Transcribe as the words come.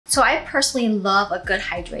So I personally love a good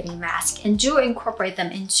hydrating mask and do incorporate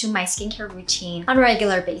them into my skincare routine on a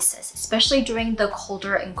regular basis, especially during the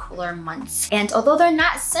colder and cooler months. And although they're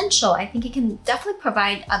not essential, I think it can definitely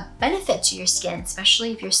provide a benefit to your skin,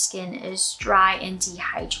 especially if your skin is dry and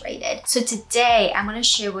dehydrated. So today I'm going to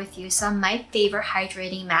share with you some of my favorite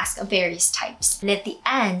hydrating masks of various types. And at the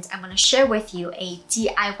end, I'm going to share with you a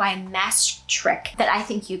DIY mask trick that I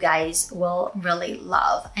think you guys will really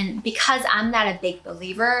love. And because I'm not a big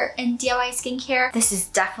believer in DIY skincare, this is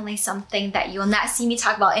definitely something that you will not see me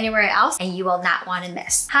talk about anywhere else and you will not want to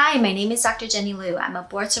miss. Hi, my name is Dr. Jenny Liu. I'm a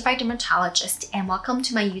board-certified dermatologist and welcome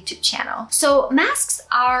to my YouTube channel. So masks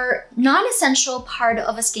are non-essential part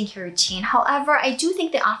of a skincare routine. However, I do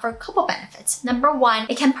think they offer a couple benefits. Number one,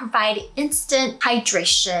 it can provide instant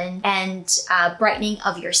hydration and brightening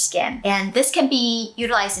of your skin. And this can be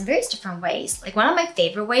utilized in various different ways. Like one of my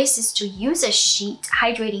favorite ways is to use a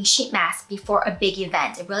hydrating sheet mask before a big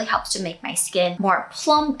event. It really helps to make my skin more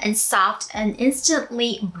plump and soft and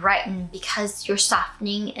instantly brighten because you're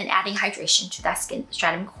softening and adding hydration to that skin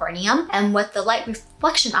stratum corneum. And with the light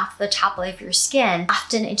reflection off the top of your skin,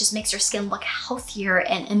 often it just makes your skin look healthier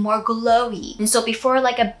and more glowy. And so before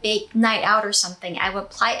like a big night out or something, I would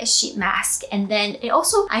apply a sheet mask. And then it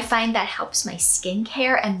also, I find that helps my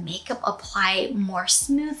skincare and makeup apply more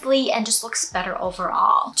smoothly and just looks better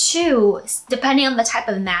overall. Two, depending on the type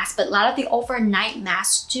of mask, but a lot of the overnight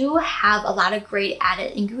masks do have a lot of great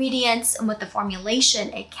added ingredients. And with the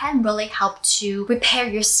formulation, it can really help to repair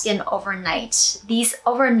your skin overnight. These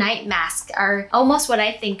overnight masks are almost what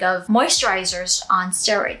I think of moisturizers on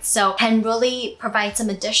steroids. So can really provide some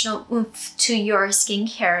additional oomph to your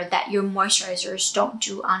skincare that your moisturizers don't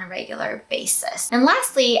do on a regular basis. And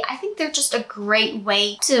lastly, I think they're just a great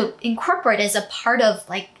way to incorporate as a part of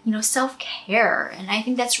self-care. And I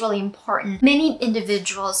think that's really important. Many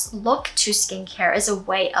individuals look to skincare as a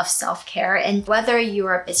way of self-care. And whether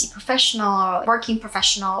you're a busy professional, working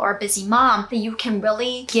professional, or a busy mom, that you can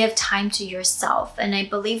really give time to yourself. And I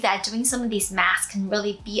believe that doing some of these masks can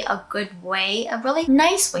really be a good way, a really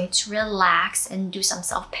nice way to relax and do some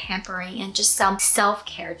self-pampering and just some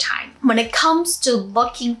self-care time. When it comes to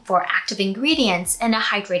looking for active ingredients in a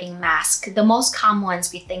hydrating mask, the most common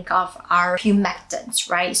ones we think of are humectants,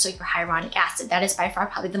 right? So your hyaluronic acid, that is by far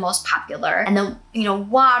probably the most popular. And then,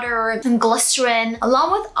 water and glycerin,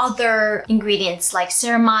 along with other ingredients like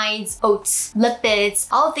ceramides, oats, lipids.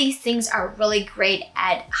 All of these things are really great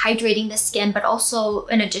at hydrating the skin, but also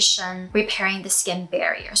in addition, repairing the skin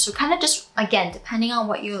barrier. So kind of just, again, depending on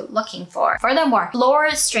what you're looking for. Furthermore, lower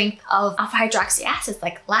strength of hydroxy acids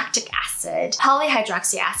like lactic acid,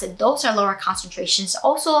 polyhydroxy acid, those are lower concentrations,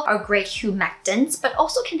 also are great humectants, but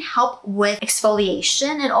also can help with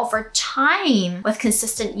exfoliation, and over time with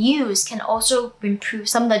consistent use can also improve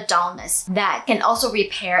some of the dullness that can also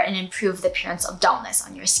repair and improve the appearance of dullness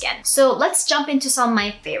on your skin. So let's jump into some of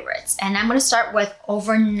my favorites, and I'm going to start with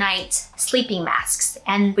overnight sleeping masks.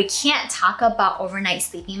 And we can't talk about overnight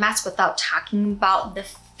sleeping masks without talking about the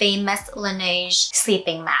famous Laneige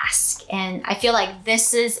sleeping mask. And I feel like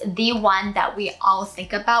this is the one that we all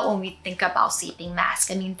think about when we think about sleeping mask.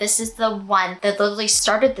 I mean, this is the one that literally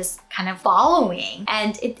started this kind of following.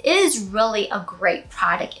 And it is really a great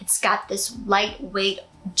product. It's got this lightweight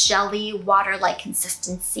jelly water-like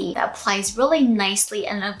consistency that applies really nicely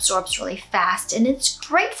and absorbs really fast, and it's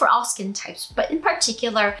great for all skin types, but in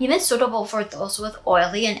particular even suitable for those with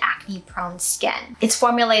oily and acne prone skin. It's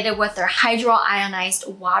formulated with their hydroionized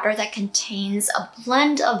water that contains a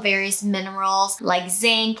blend of various minerals like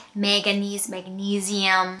zinc, manganese,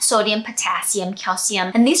 magnesium, sodium, potassium,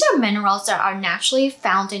 calcium, and these are minerals that are naturally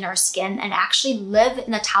found in our skin and actually live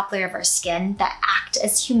in the top layer of our skin that act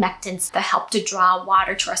as humectants that help to draw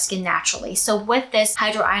water to our skin naturally. So with this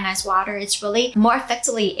hydroionized water, it's really more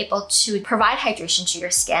effectively able to provide hydration to your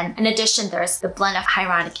skin. In addition, there's the blend of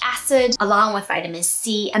hyaluronic acid along with vitamin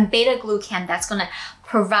C and beta-glucan that's going to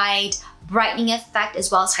provide brightening effect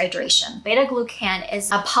as well as hydration. Beta-glucan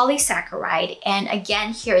is a polysaccharide, and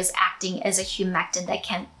again here is acting as a humectant that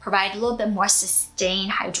can provide a little bit more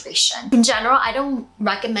sustained hydration. In general, I don't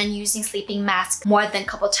recommend using sleeping masks more than a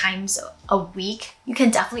couple times a week. You can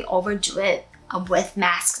definitely overdo it with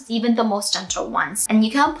masks, even the most gentle ones. And you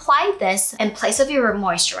can apply this in place of your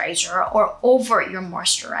moisturizer or over your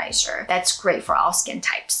moisturizer. That's great for all skin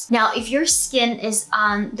types. Now, if your skin is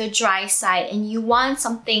on the dry side and you want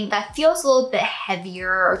something that feels a little bit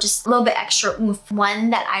heavier or just a little bit extra oomph,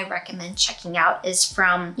 one that I recommend checking out is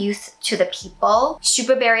from Youth to the People,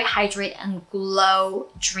 Superberry Hydrate and Glow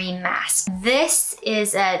Dream Mask. This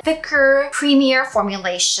is a thicker, creamier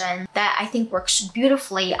formulation that I think works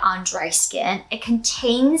beautifully on dry skin skin. It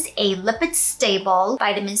contains a lipid-stable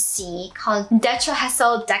vitamin C called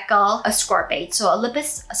tetrahydrodecyl ascorbate, so a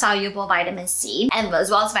lipid-soluble vitamin C, and as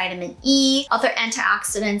well as vitamin E, other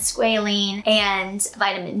antioxidants, squalene, and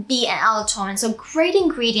vitamin B and melatonin. So great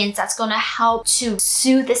ingredients that's going to help to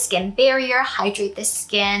soothe the skin barrier, hydrate the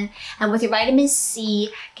skin, and with your vitamin C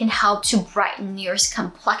can help to brighten your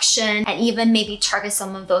complexion and even maybe target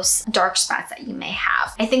some of those dark spots that you may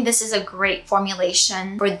have. I think this is a great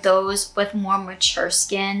formulation for those with more mature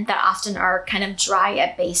skin that often are kind of dry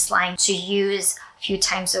at baseline to use few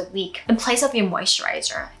times a week in place of your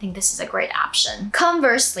moisturizer. I think this is a great option.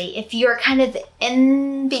 Conversely, if you're kind of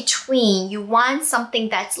in between, you want something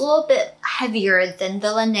that's a little bit heavier than the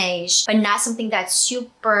Laneige, but not something that's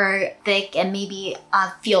super thick and maybe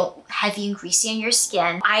feel heavy and greasy on your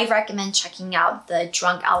skin, I recommend checking out the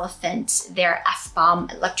Drunk Elephant, their F-Balm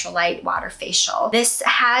Electrolyte Waterfacial. This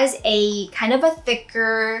has a kind of a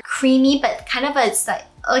thicker, creamy, but kind of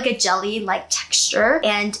like a jelly-like texture,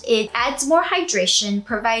 and it adds more hydration,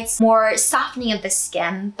 provides more softening of the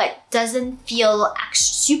skin, but doesn't feel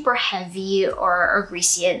super heavy or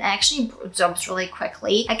greasy. It actually absorbs really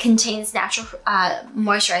quickly. It contains natural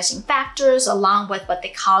moisturizing factors along with what they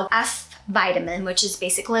call vitamin, which is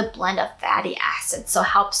basically a blend of fatty acids. So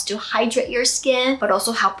helps to hydrate your skin, but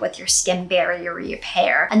also help with your skin barrier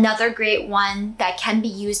repair. Another great one that can be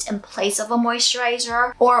used in place of a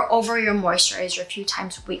moisturizer or over your moisturizer a few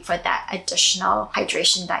times a week for that additional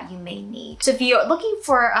hydration that you may need. So if you're looking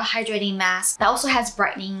for a hydrating mask that also has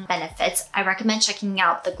brightening benefits, I recommend checking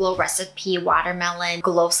out the Glow Recipe Watermelon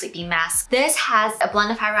Glow Sleeping Mask. This has a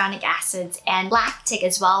blend of hyaluronic acids and lactic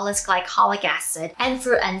as well as glycolic acid and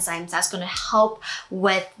fruit enzymes that's going to help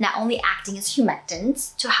with not only acting as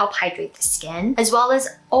humectants to help hydrate the skin, as well as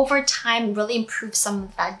over time really improve some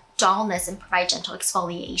of that dullness and provide gentle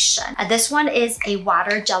exfoliation. This one is a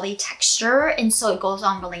water jelly texture, and so it goes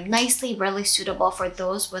on really nicely, really suitable for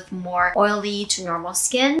those with more oily to normal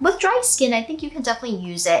skin. With dry skin, I think you can definitely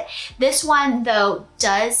use it. This one though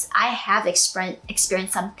I have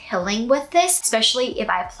experienced some pilling with this, especially if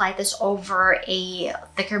I apply this over a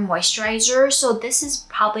thicker moisturizer. So this is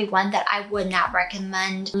probably one that I would not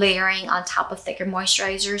recommend layering on top of thicker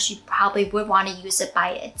moisturizers. You probably would want to use it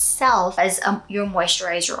by itself as your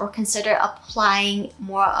moisturizer, or consider applying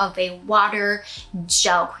more of a water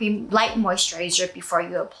gel cream light moisturizer before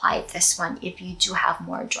you apply this one if you do have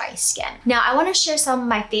more dry skin. Now I want to share some of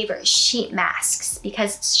my favorite sheet masks,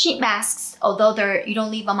 because sheet masks, although you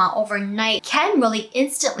don't leave them on overnight, can really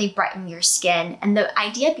instantly brighten your skin. And the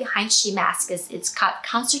idea behind sheet mask is it's got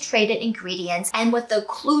concentrated ingredients, and with the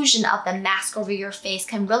occlusion of the mask over your face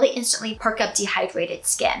can really instantly perk up dehydrated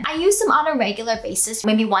skin. I use them on a regular basis,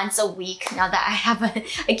 maybe once a week. Now that I have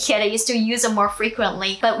a kid, I used to use them more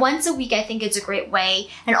frequently, but once a week I think it's a great way.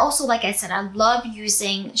 And also, like I said, I love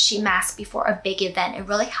using sheet mask before a big event. It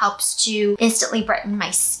really helps to instantly brighten my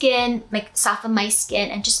skin, soften my skin,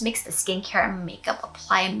 and just makes the skincare and makeup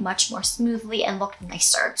apply much more smoothly and look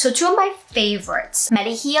nicer. So two of my favorites,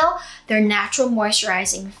 Mediheal, their natural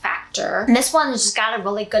moisturizing factor. And this one has just got a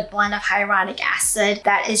really good blend of hyaluronic acid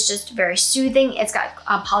that is just very soothing. It's got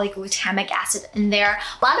polyglutamic acid in there,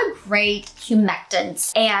 a lot of great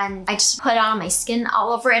humectants, and I just put it on my skin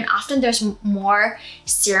all over, and often there's more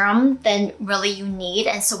serum than really you need,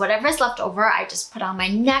 and so whatever is left over I just put on my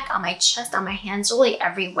neck, on my chest, on my hands, really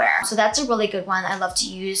everywhere. So that's a really good one I love to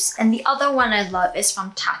use. And the other one I love is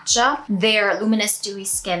from Tatcha, their Luminous Dewy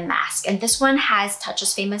Skin Mask, and this one has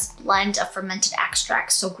Tatcha's famous blend of fermented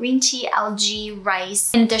extracts, so green tea, algae,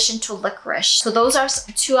 rice, in addition to licorice. So those are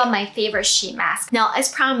two of my favorite sheet masks. Now, as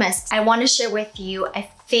promised, I want to share with you a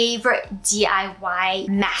favorite DIY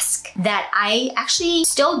mask that I actually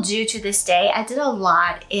still do to this day. I did a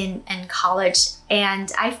lot in college,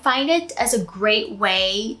 and I find it as a great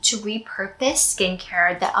way to repurpose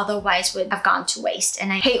skincare that otherwise would have gone to waste.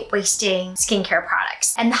 And I hate wasting skincare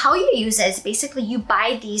products. And how you use it is basically you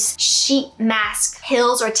buy these sheet mask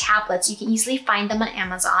pills or tablets. You can easily find them on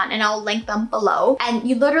Amazon, and I'll link them below. And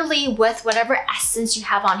you literally, with whatever essence you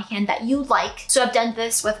have on hand that you like. So I've done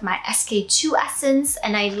this with my SK2 essence,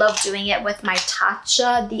 and I love doing it with my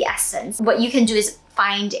Tatcha, the essence. What you can do is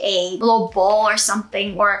find a little bowl or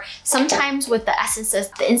something, or sometimes with the essences,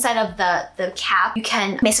 the inside of the cap, you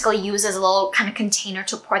can basically use as a little kind of container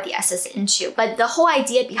to pour the essence into. But the whole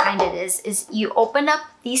idea behind it is you open up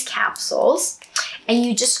these capsules and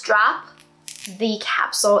you just drop the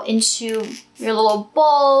capsule into your little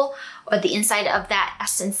bowl or the inside of that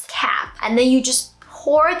essence cap, and then you just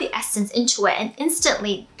pour the essence into it, and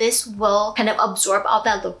instantly this will kind of absorb all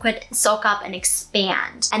that liquid, soak up and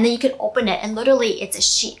expand. And then you can open it and literally it's a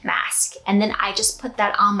sheet mask. And then I just put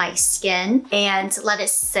that on my skin and let it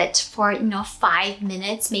sit for, 5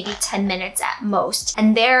 minutes, maybe 10 minutes at most.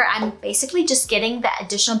 And there I'm basically just getting the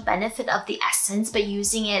additional benefit of the essence, but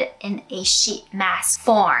using it in a sheet mask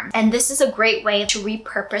form. And this is a great way to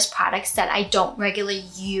repurpose products that I don't regularly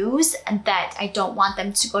use and that I don't want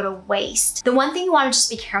them to go to waste. The one thing you want to just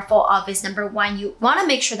be careful of is, number one, you want to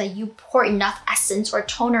make sure that you pour enough essence or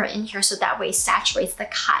toner in here so that way it saturates the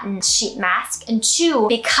cotton sheet mask. And two,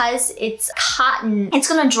 because it's cotton, it's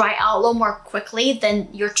going to dry out a little more quickly than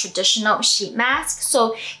your traditional sheet mask.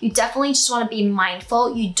 So you definitely just want to be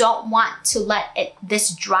mindful. You don't want to let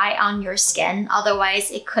this dry on your skin.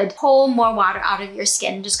 Otherwise, it could pull more water out of your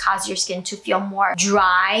skin and just cause your skin to feel more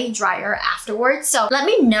drier afterwards. So let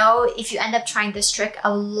me know if you end up trying this trick. I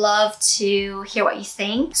would love to hear what you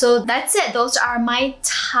think. So that's it. Those are my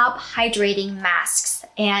top hydrating masks.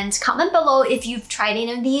 And comment below if you've tried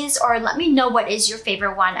any of these, or let me know what is your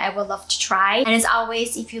favorite one. I would love to try. And as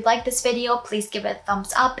always, if you like this video, please give it a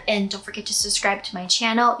thumbs up and don't forget to subscribe to my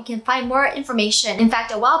channel. You can find more information. In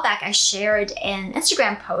fact, a while back, I shared an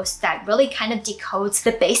Instagram post that really kind of decodes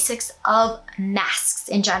the basics of masks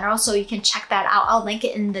in general. So you can check that out. I'll link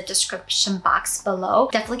it in the description box below.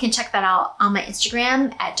 Definitely can check that out on my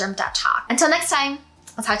Instagram at derm.talk. Until next time,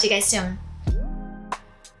 I'll talk to you guys soon.